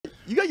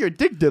got your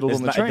dick diddled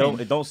on the train.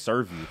 It don't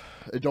serve you.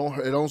 It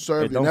don't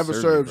serve you. It never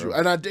serves you.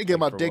 And I did get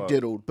my dick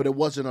diddled, but it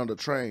wasn't on the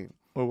train.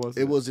 What was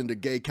it? It was in the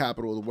gay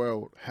capital of the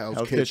world,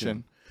 Hell's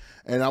Kitchen.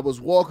 And I was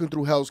walking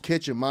through Hell's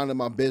Kitchen, minding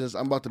my business.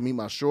 I'm about to meet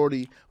my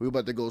shorty. We were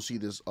about to go see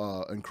this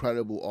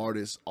incredible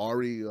artist,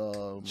 Ari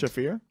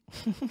Shafir?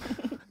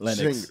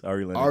 Lennox.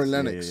 Ari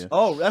Lennox. Yeah.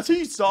 Oh, that's who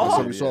you saw? That's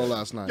what we saw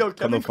last night. Yo,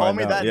 Kevin called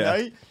me that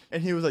night,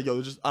 and he was like, yo,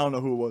 there's just, I don't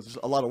know who it was. There's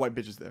a lot of white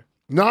bitches there.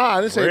 Nah,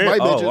 I didn't say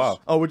white bitches. Wow.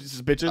 Oh, which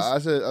is bitches? I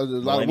said a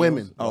lot of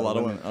women. Oh, a lot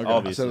of women. Okay.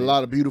 Obviously. I said a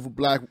lot of beautiful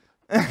black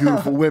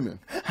beautiful women.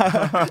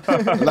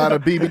 A lot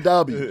of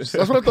BBWs.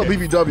 That's what I thought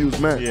BBWs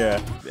meant.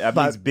 Yeah, that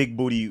means big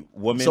booty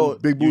woman. So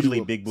big booty.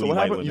 Usually big booty. So what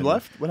white happened? women. You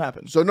left? What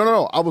happened? So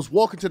no. I was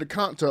walking to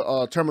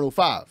the Terminal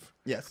 5.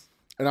 Yes.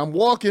 And I'm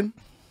walking,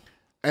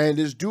 and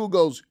this dude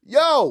goes,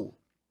 "Yo!"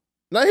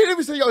 Now he didn't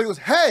even say yo. He goes,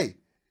 "Hey!"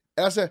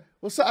 And I said,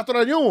 "What's up?" I thought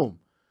I knew him,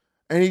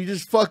 and he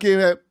just fucking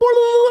had.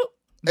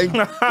 And,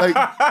 like,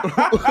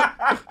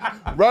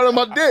 right on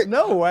my dick.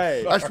 No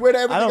way. I swear to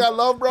everything I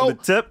love, bro. The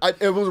tip?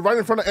 It was right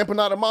in front of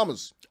Empanada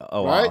Mama's.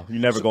 Oh, right? wow.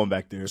 You're never going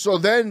back there. So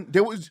then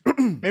there was...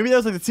 Maybe that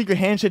was like the secret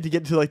handshake to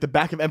get to like the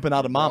back of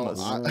Empanada Mama's.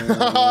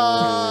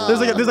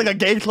 There's like a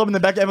gay club in the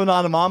back of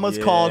Empanada Mama's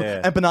called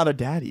Empanada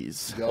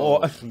Daddies. Yo,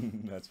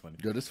 that's funny.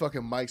 Yo, this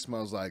fucking mic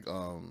smells like...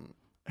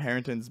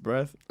 Harrington's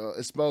breath?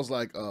 It smells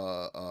like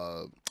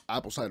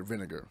apple cider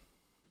vinegar.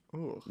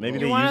 Ooh. Maybe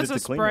You they want use us it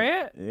to clean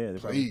spray it. Yeah,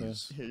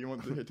 Please. Here, you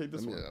want to take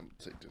this one? Yeah, I'm gonna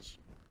take this.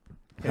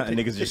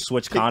 Niggas just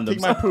switch condoms.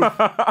 Take my poop.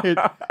 Here,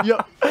 yo,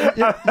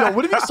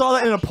 what if you saw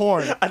that in a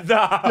porn?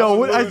 Nah,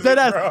 Yo, I said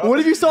that. What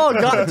if you saw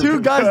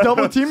two guys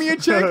double teaming a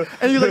chick,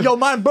 and you're like, "Yo,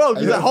 mine broke."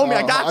 He's like, "Homie,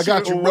 I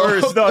got you."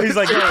 bro. No, he's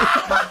like,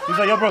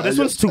 yo, bro, this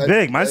one's too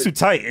big. Mine's too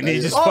tight, and he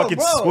just fucking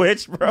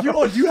switch, bro.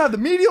 You have the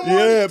medium one?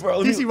 Yeah,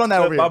 bro. DC, run that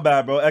over here. My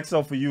bad, bro.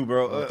 XL for you,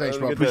 bro. Thanks,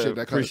 bro. Appreciate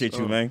that. Appreciate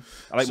you, man.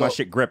 I like my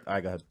shit gripped. I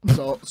got.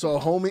 So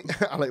homie,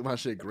 I like my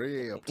shit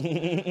gripped.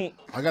 I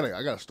got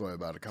a story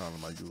about a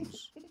condom I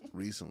used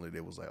recently.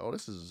 They was like, "Oh,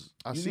 this is."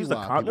 I You see used a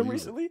why condom people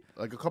use it. recently?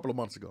 Like a couple of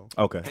months ago.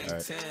 Okay. All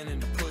right.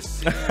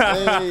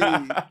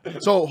 Hey.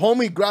 So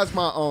homie grabs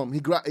my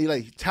he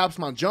like taps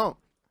my jump.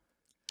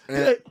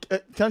 Can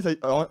I say?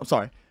 I'm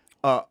sorry.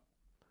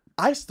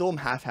 I still am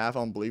half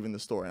on believing the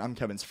story. And I'm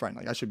Kevin's friend.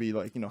 Like I should be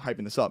like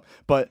hyping this up.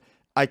 But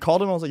I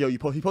called him. I was like, "Yo,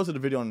 he posted a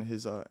video on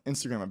his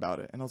Instagram about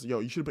it." And I was like, "Yo,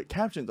 you should put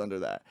captions under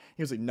that."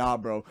 He was like, "Nah,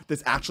 bro,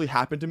 this actually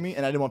happened to me,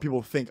 and I didn't want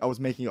people to think I was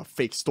making a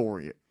fake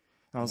story." And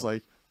I was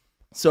like,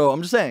 "So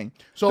I'm just saying,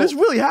 so this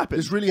really happened.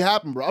 This really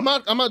happened, bro. I'm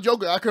not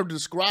joking. I could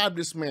describe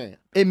this man.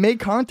 It made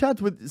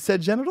contact with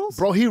said genitals,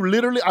 bro. He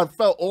literally, I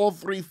felt all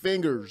 3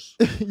 fingers.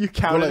 You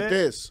counted like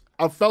this.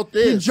 I felt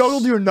this. He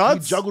juggled your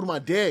nuts. He juggled my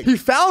dick. He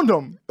found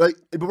him. Like,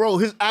 bro,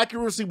 his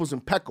accuracy was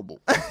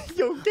impeccable.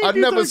 Yo, I've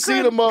never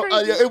seen him up.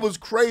 It was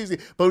crazy.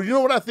 But you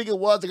know what I think it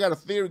was? I got a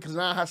theory because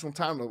now I had some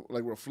time to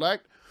like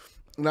reflect,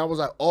 and I was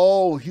like,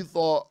 oh, he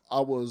thought I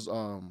was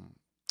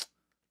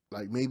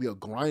like maybe a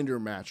grinder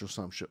match or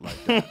some shit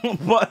like that.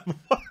 What?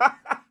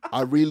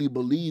 I really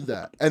believe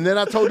that. And then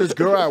I told this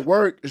girl at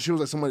work, and she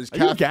was like, somebody's Are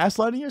you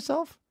gaslighting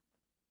yourself?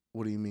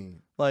 What do you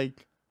mean?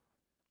 Like,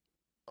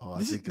 oh,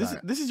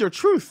 this is your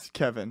truth,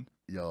 Kevin.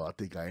 Yo, I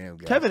think I am.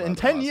 Kevin, in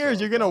 10 years,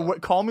 you're gonna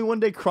call me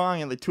one day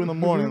crying at like 2 in the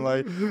morning,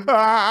 like,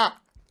 ah,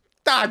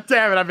 God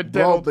damn it, I've been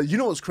diddled. Bro, but you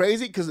know what's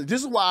crazy? Because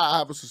this is why I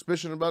have a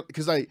suspicion about it.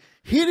 Because like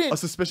he didn't. A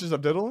suspicious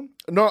of diddling?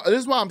 No, this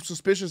is why I'm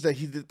suspicious that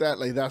he did that.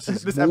 Like that's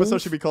his This move.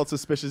 episode should be called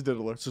Suspicious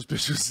Diddler.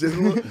 Suspicious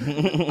Diddler.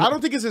 I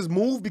don't think it's his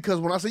move because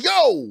when I say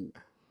yo,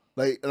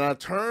 like, and I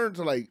turned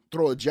to like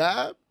throw a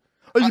jab.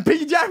 Oh, you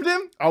pinky jabbed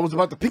him? I was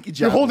about to pinky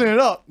jab. You're holding it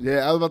up.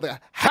 Yeah, I was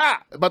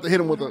about to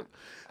hit him with a.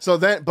 So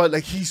then, but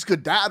like he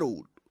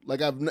skedaddled.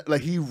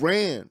 Like he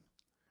ran,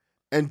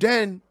 and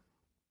then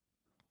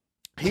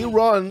he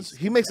runs.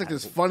 He makes like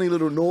this funny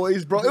little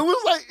noise, bro. It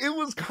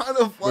was kind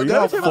of funny. You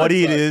know how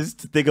funny it is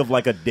to think of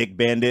like a dick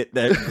bandit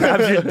that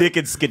grabs your dick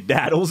and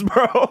skedaddles,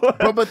 bro.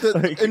 Bro, but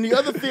and the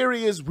other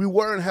theory is we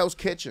were in Hell's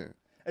Kitchen.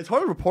 It's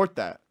hard to report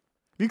that.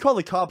 If you call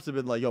the cops and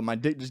been like, "Yo, my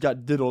dick just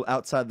got diddled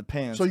outside the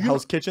pants." So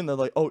Hell's Kitchen, they're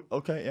like, "Oh,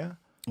 okay, yeah."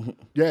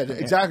 Yeah,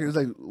 exactly. It's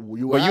like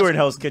you were in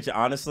Hell's Kitchen,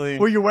 honestly.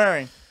 What are you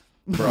wearing?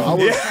 Bro,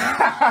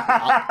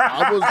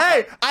 I was.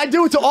 Hey, I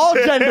do it to all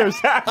genders.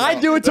 I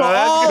do it to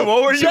all.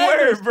 What were you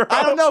wearing, bro?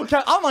 I don't know.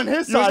 I'm on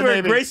his side. You was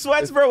wearing gray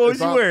sweats, bro. What was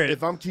you wearing?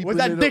 If I'm keeping was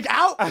that dick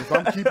out? If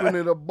I'm keeping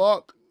it a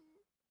buck,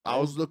 I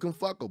was looking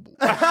fuckable.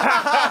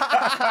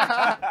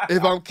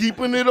 If I'm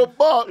keeping it a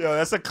buck, yo,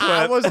 that's a clip.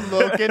 I was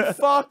looking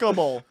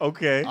fuckable.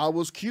 Okay, I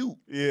was cute.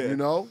 Yeah, you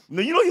know.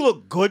 No, you know you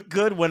look good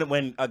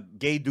when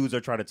gay dudes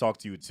are trying to talk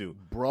to you too,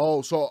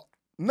 bro. So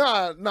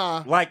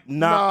nah. Like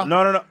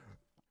no.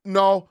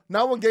 No,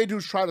 not when gay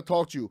dudes try to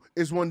talk to you.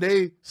 It's when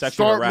they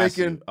start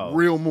making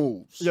real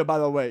moves. Yeah, by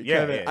the way, yeah,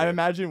 Kevin, yeah. I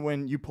imagine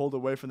when you pulled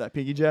away from that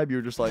pinky jab, you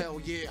were just like,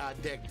 hell yeah, I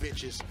deck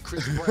bitches.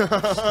 Chris Brown.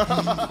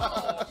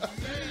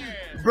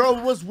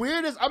 Bro, what's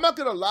weird is, I'm not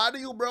going to lie to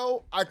you,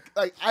 bro.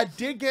 I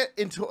did get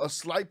into a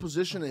slight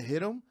position and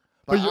hit him.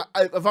 But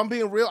if I'm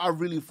being real, I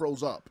really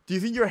froze up. Do you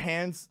think your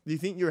hands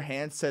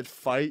said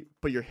fight,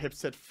 but your hips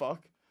said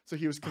fuck? So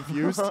he was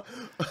confused. Bro.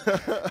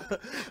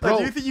 Like,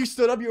 do you think you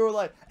stood up? You were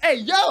like, "Hey,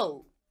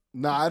 yo!"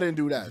 Nah, I didn't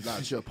do that. Nah,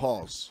 chill.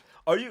 Pause.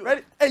 Are you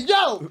Ready? Hey,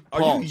 yo! Are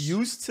Pause. you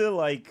used to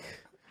like?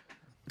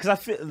 Because I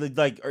feel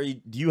like,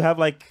 do you have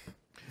like?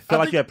 Feel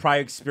like you had prior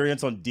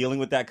experience on dealing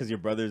with that because your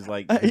brother's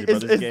like. Your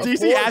brother's Is gay?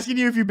 DC asking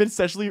you if you've been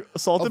sexually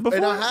assaulted before?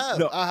 And I have.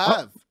 No. I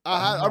have.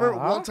 I remember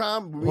one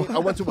time I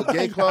went to a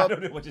gay club.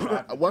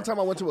 One time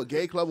I went to a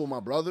gay club with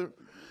my brother,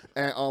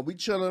 and we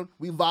chilling,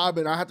 we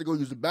vibing. I had to go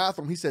use the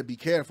bathroom. He said, "Be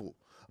careful."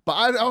 But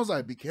I was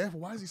like, "Be careful."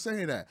 Why is he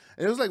saying that?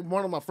 And it was like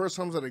one of my first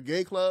times at a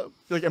gay club.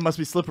 Like it must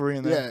be slippery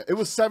in there. Yeah, it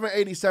was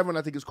 787,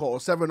 I think it's called, or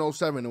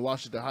 707 in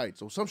Washington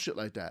Heights, or some shit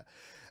like that.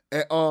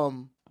 And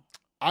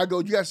I go.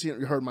 You guys you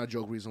heard my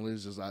joke recently.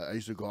 It's just I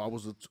used to go. I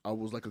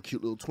was like a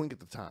cute little twink at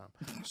the time.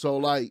 So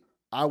like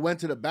I went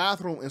to the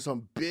bathroom in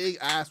some big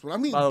ass. When I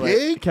mean By the way,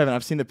 big, Kevin,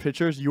 I've seen the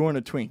pictures. You weren't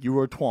a twink. You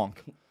were a twonk.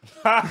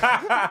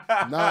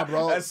 nah,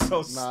 bro. That's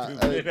so nah,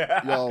 stupid.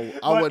 Yo, I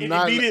But would it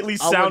not. immediately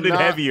I would sounded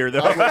not- heavier,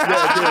 though.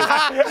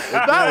 Yeah, it did.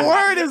 That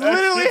word is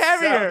literally It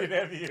heavier.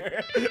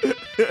 sounded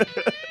heavier.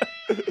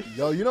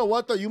 Yo, you know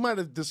what though? You might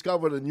have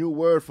discovered a new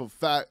word for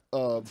fat,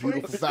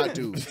 beautiful fat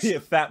dudes. Yeah,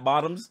 fat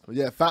bottoms.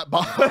 Yeah, fat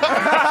bottom.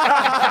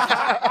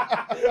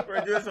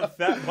 We're doing some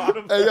fat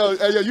bottoms. Hey yo,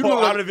 you Pull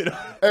look out like, of it.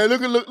 hey,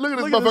 look at this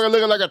motherfucker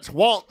looking like a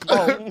twonk.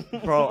 Oh,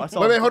 bro, I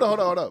saw. Wait, hold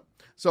up.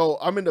 So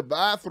I'm in the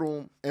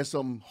bathroom and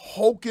some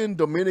hulking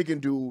Dominican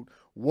dude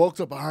walks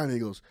up behind me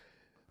and goes,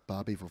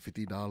 "Bobby, for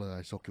 $50,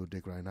 I suck your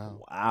dick right now."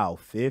 Wow,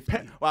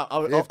 50. Wow,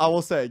 I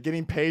will say,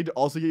 getting paid to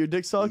also get your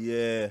dick sucked.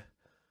 Yeah,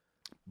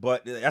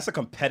 but that's a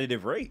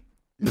competitive rate.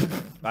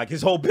 Like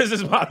his whole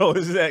business model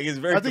is that it's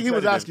very. I think he was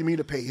competitive. asking me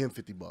to pay him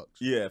 $50.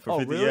 Yeah, for Oh,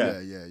 50. really? Yeah.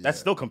 Yeah. That's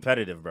still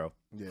competitive, bro.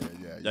 Yeah.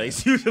 Like,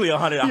 it's usually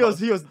 $100.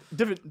 He was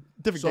different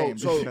game.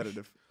 So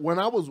Competitive. when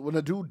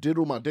a dude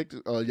diddled my dick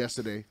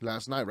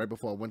last night, right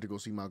before I went to go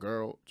see my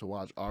girl to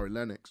watch Ari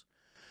Lennox,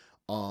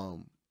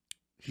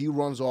 he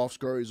runs off,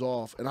 scurries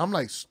off, and I'm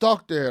like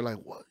stuck there, like,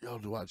 what? Yo,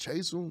 do I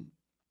chase him?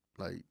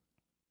 Like,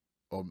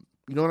 you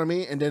know what I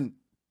mean? And then,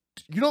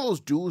 you know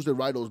those dudes that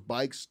ride those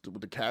bikes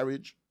with the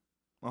carriage?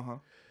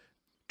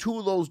 Two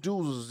of those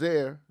dudes was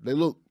there. They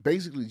look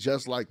basically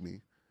just like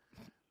me,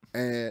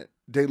 and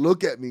they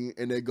look at me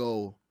and they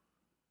go,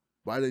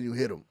 "Why didn't you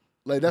hit him?"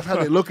 Like that's how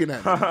they're looking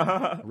at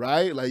me,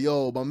 right? Like,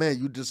 yo, my man,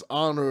 you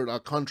dishonored our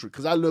country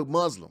because I look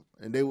Muslim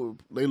and they look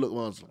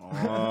Muslim,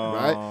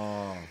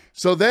 right?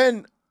 So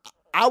then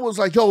I was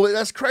like, yo,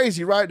 that's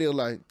crazy, right? They're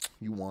like,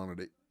 you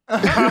wanted it.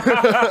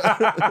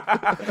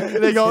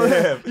 They go,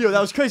 yo, that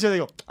was crazy. They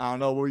go, I don't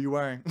know, what were you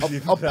wearing?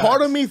 A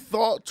part of me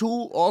thought too.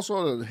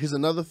 Also, here's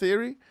another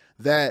theory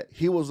that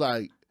he was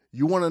like,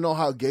 you want to know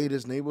how gay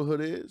this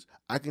neighborhood is?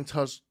 I can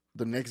touch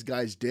the next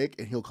guy's dick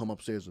and he'll come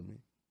upstairs with me.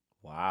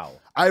 Wow.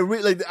 I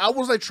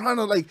was like trying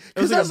to like,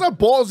 because that's a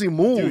ballsy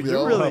move, Dude, you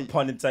yo. really-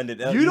 Pun intended.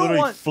 You You don't literally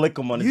want- flick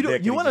him on his dick. You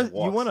and he want just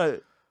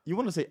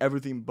walks. to say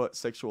everything but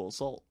sexual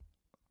assault.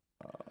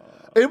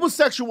 It was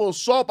sexual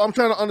assault. I'm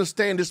trying to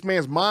understand this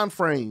man's mind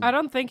frame. I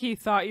don't think he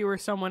thought you were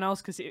someone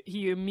else because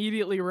he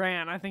immediately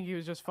ran. I think he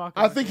was just fucking.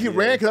 I think he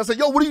ran because I said,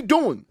 yo, what are you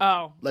doing?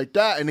 Oh. Like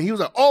that. And he was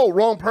like, oh,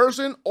 wrong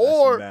person.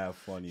 Or mad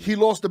funny. he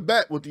lost the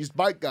bet with these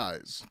bike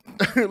guys.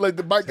 Like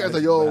the bike guys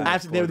like, yo, mad.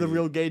 After they were the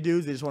real gay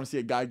dudes, they just want to see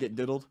a guy get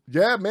diddled.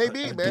 yeah,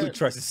 maybe, man. Dude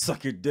tries to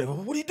suck your dick.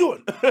 What are you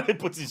doing? He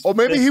puts his Or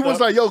maybe he fist was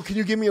up. like, yo, can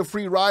you give me a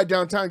free ride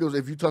downtown? He goes,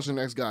 if you touch the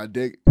next guy,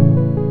 dick,